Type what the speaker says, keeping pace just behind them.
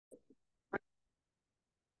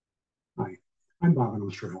I'm Bob in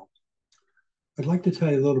Rhode. I'd like to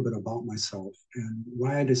tell you a little bit about myself and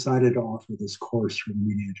why I decided to offer this course through the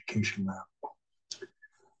Media Education Lab.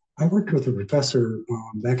 I worked with a professor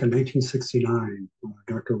back in 1969,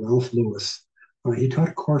 Dr. Ralph Lewis. He taught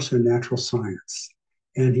a course in natural science,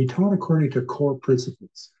 and he taught according to core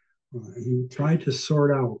principles. He tried to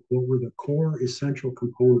sort out what were the core essential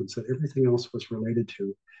components that everything else was related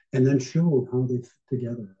to, and then showed how they fit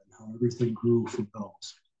together and how everything grew from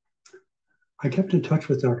those. I kept in touch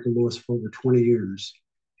with Dr. Lewis for over 20 years,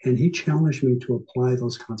 and he challenged me to apply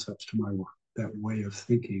those concepts to my work, that way of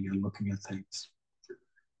thinking and looking at things.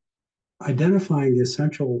 Identifying the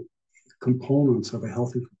essential components of a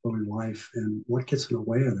healthy, fulfilling life and what gets in the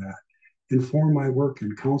way of that inform my work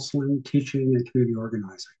in counseling, teaching, and community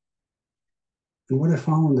organizing. And what I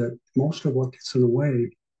found that most of what gets in the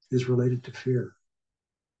way is related to fear.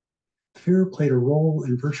 Fear played a role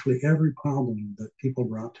in virtually every problem that people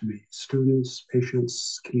brought to me, students,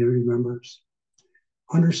 patients, community members.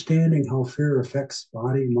 Understanding how fear affects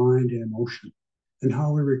body, mind, and emotion, and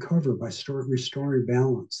how we recover by restoring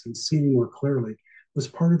balance and seeing more clearly was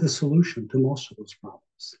part of the solution to most of those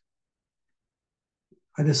problems.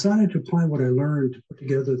 I decided to apply what I learned to put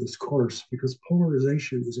together this course because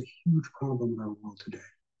polarization is a huge problem in our world today.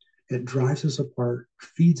 It drives us apart,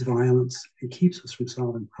 feeds violence, and keeps us from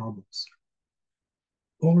solving problems.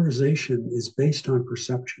 Polarization is based on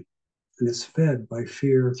perception, and it's fed by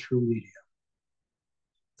fear through media.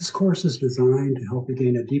 This course is designed to help you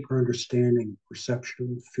gain a deeper understanding of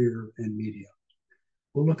perception, fear, and media.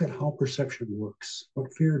 We'll look at how perception works,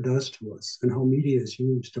 what fear does to us, and how media is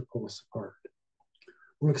used to pull us apart.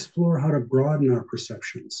 We'll explore how to broaden our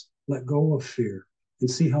perceptions, let go of fear, and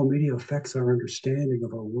see how media affects our understanding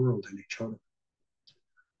of our world and each other.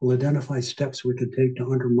 We'll identify steps we can take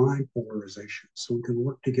to undermine polarization so we can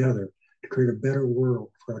work together to create a better world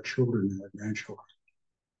for our children and our grandchildren.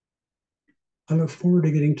 I look forward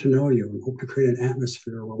to getting to know you and hope to create an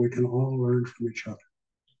atmosphere where we can all learn from each other.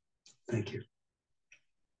 Thank you.